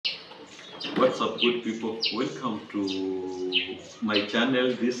What's up, good people? Welcome to my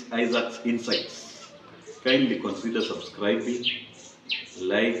channel, this Isaac's Insights. Kindly consider subscribing,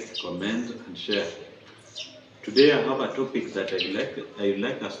 like, comment, and share. Today I have a topic that I would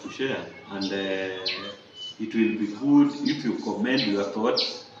like us to share, and it will be good if you comment your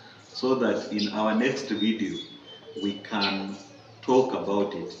thoughts so that in our next video we can talk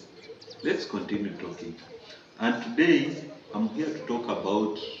about it. Let's continue talking. And today I'm here to talk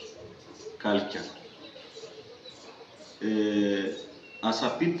about culture. As a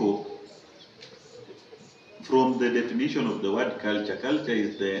people, from the definition of the word culture, culture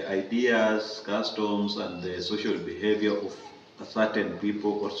is the ideas, customs, and the social behavior of a certain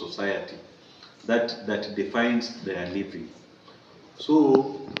people or society that defines their living.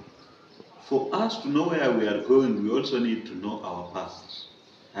 So, for us to know where we are going, we also need to know our past.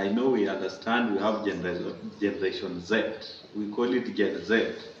 I know we understand we have Generation Z. We call it Gen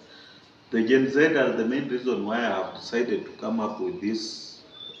Z. The Gen Z are the main reason why I have decided to come up with this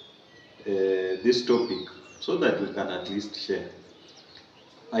topic, so that we can at least share.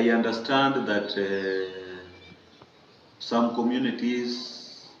 I understand that some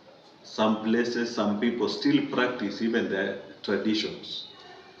communities, some places, some people still practice even their traditions.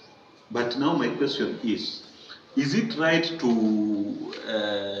 But now my question is it right to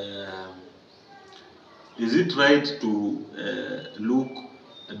look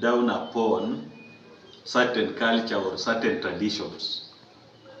down upon certain culture or certain traditions?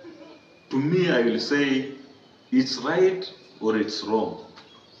 To me, I will say it's right or it's wrong.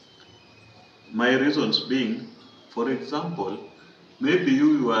 My reasons being, for example, maybe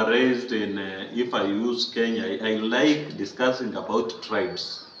you are raised in, if I use Kenya, I like discussing about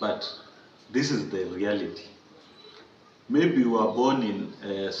tribes, but this is the reality. Maybe you were born in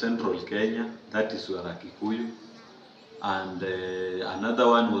central Kenya, that is your Kikuyu, and another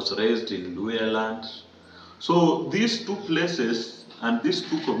one was raised in Luyha land. So these two places and these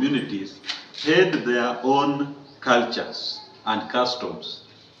two communities had their own cultures and customs.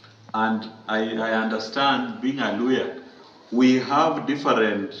 And I understand, being a Luyha, we have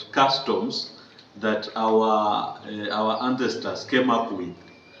different customs that our ancestors came up with.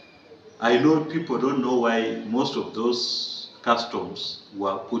 I know people don't know why most of those customs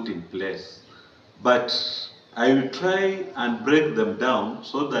were put in place, but I will try and break them down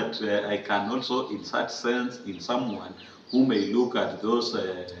so that I can also insert sense in someone who may look at those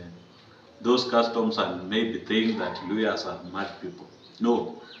customs and maybe think that Luyas are mad people.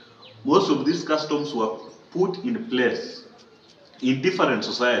 No, most of these customs were put in place in different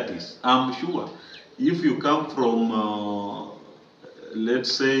societies. I'm sure if you come from,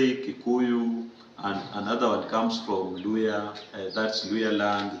 let's say, Kikuyu, and another one comes from Luyha, that's Luyha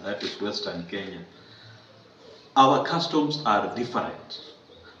land, that is Western Kenya, our customs are different.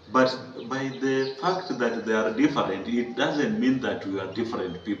 But by the fact that they are different, it doesn't mean that we are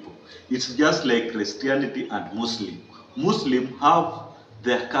different people. It's just like Christianity and Muslim. Muslims have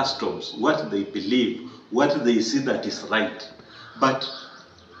their customs, what they believe, what they see that is right. But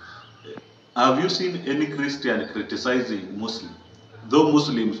have you seen any Christian criticizing Muslim? Though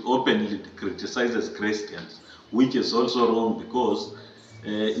Muslims openly criticizes Christians, which is also wrong, because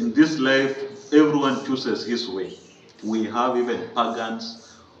in this life, everyone chooses his way. We have even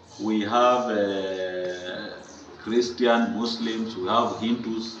pagans, we have Christian, Muslims, we have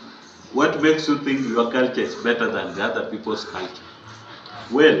Hindus. What makes you think your culture is better than the other people's culture?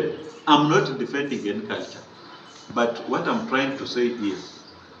 Well, I'm not defending any culture, but what I'm trying to say is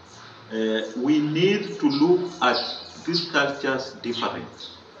we need to look at these cultures differently.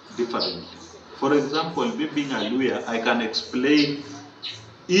 For example, me being a Luyha, I can explain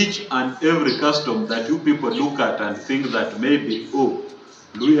each and every custom that you people look at and think that maybe, oh,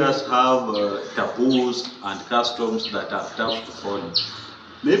 Luyas have taboos and customs that are tough to follow.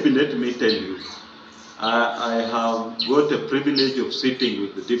 Maybe let me tell you, I have got the privilege of sitting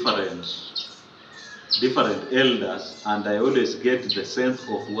with the different elders, and I always get the sense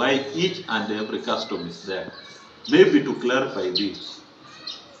of why each and every custom is there. Maybe to clarify this,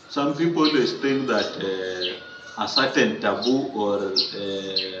 some people always think that a certain taboo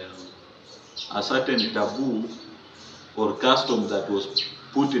or custom that was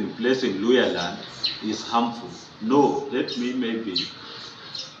put in place in Luyha land is harmful. No, let me maybe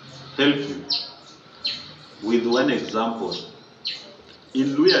help you with one example.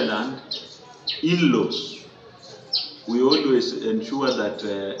 In Luyha land, in-laws, we always ensure that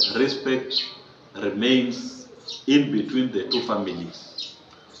respect remains in between the two families.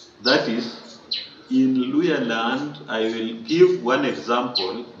 That is, in Luyha land, I will give one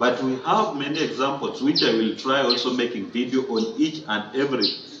example, but we have many examples which I will try also making video on each and every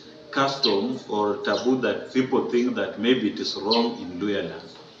custom or taboo that people think that maybe it is wrong in Luyha land.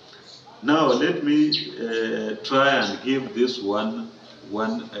 Now let me try and give this one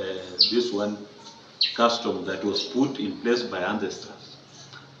custom that was put in place by ancestors.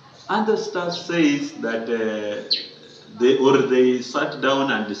 Ancestors says that they sat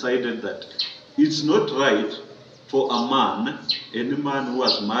down and decided that it's not right for a man, any man who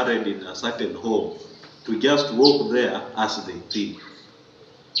was married in a certain home, to just walk there as they think.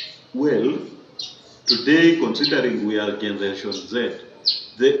 Well, today, considering we are Generation Z,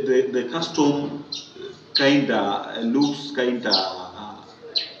 the custom kinda looks kinda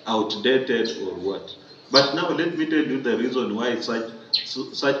outdated or what. But now let me tell you the reason why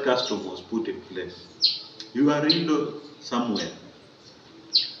such custom was put in place. You are in somewhere.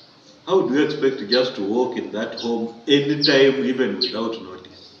 How do you expect just to walk in that home anytime, even without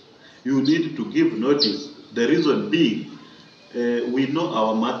notice? You need to give notice. The reason being, we know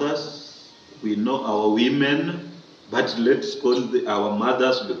our mothers, we know our women, but let's call our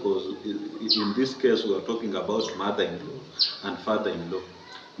mothers because in this case we are talking about mother-in-law and father-in-law.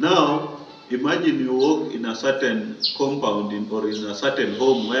 Now, imagine you walk in a certain compound or in a certain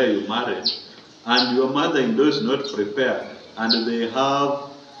home where you married, and your mother-in-law is not prepared, and they have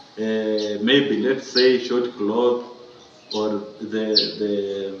maybe, let's say, short cloth, or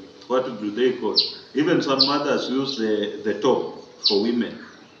the what do they call? Even some mothers use the top for women.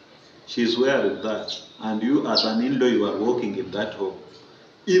 She's wearing that, and you as an in-law, you are walking in that home.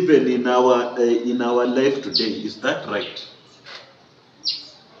 Even in our life today, is that right?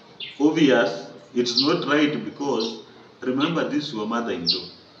 Obvious, it's not right, because remember, this is your mother-in-law.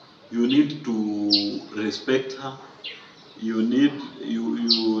 You need to respect her. You need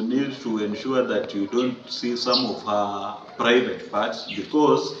to ensure that you don't see some of her private parts,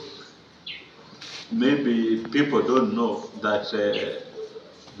 because maybe people don't know that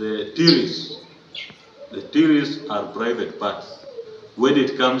the theories are private parts when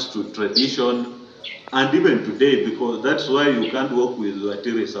it comes to tradition, and even today, because that's why you can't walk with your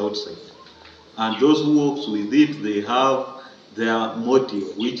theories outside. And those who walk with it, they have their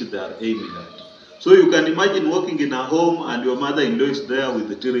motive which they are aiming at. So you can imagine walking in a home and your mother-in-law is there with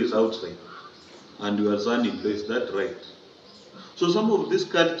the theories outside, and your son-in-law, is that right? So some of these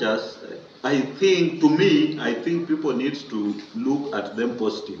cultures, I think people need to look at them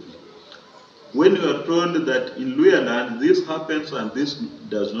positively. When you are told that in Luyha land this happens and this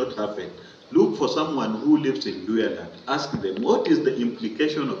does not happen, look for someone who lives in Luyha land. Ask them, what is the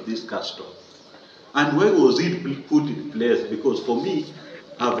implication of this custom? And why was it put in place? Because for me,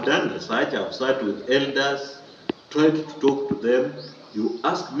 I've done research, I've sat with elders, tried to talk to them. You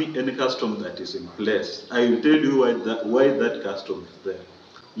ask me any custom that is in place, I will tell you why that custom is there.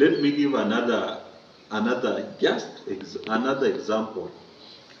 Let me give another example.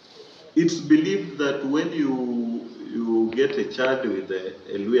 It's believed that when you get a child with a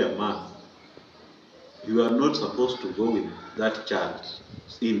Luyha man, you are not supposed to go with that child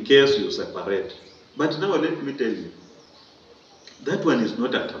in case you separate. But now let me tell you, that one is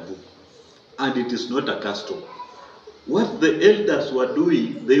not a taboo, and it is not a custom. What the elders were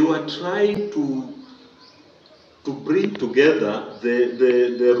doing, they were trying to bring together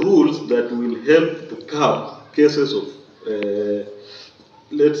the rules that will help to curb cases of,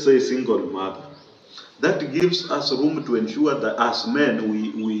 let's say, single mother. That gives us room to ensure that as men,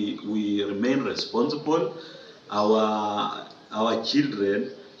 we remain responsible. Our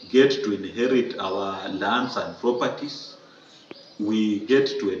children get to inherit our lands and properties. We get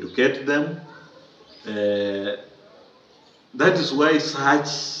to educate them. That is why such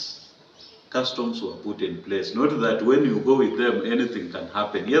customs were put in place. Not that when you go with them, anything can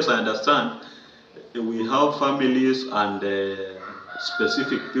happen. Yes, I understand. We have families and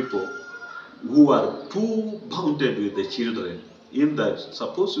specific people who are too bounded with the children, in that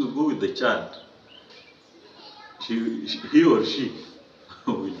suppose you go with the child, he or she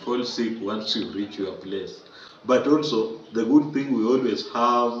will fall sick once you reach your place. But also, the good thing, we always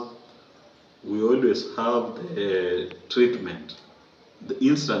have the treatment, the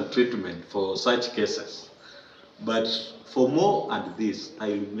instant treatment for such cases. But for more on this, I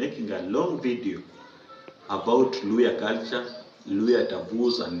am making a long video about Luyha culture, Luyha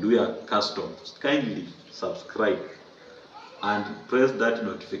taboos, and Luyha customs. Kindly subscribe and press that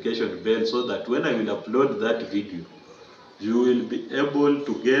notification bell so that when I will upload that video, you will be able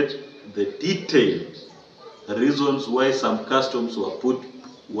to get the detailed reasons why some customs were put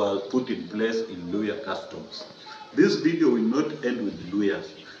in place in Luyha customs. This video will not end with Luyhas.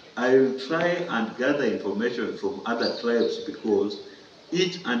 I will try and gather information from other tribes, because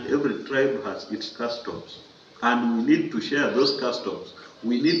each and every tribe has its customs, and we need to share those customs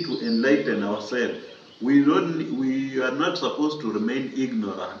We need to enlighten ourselves. We are not supposed to remain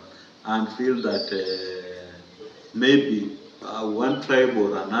ignorant and feel that maybe one tribe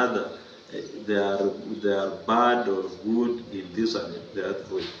or another, they are bad or good in this and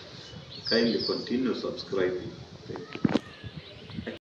that way. Kindly continue subscribing. Thank you.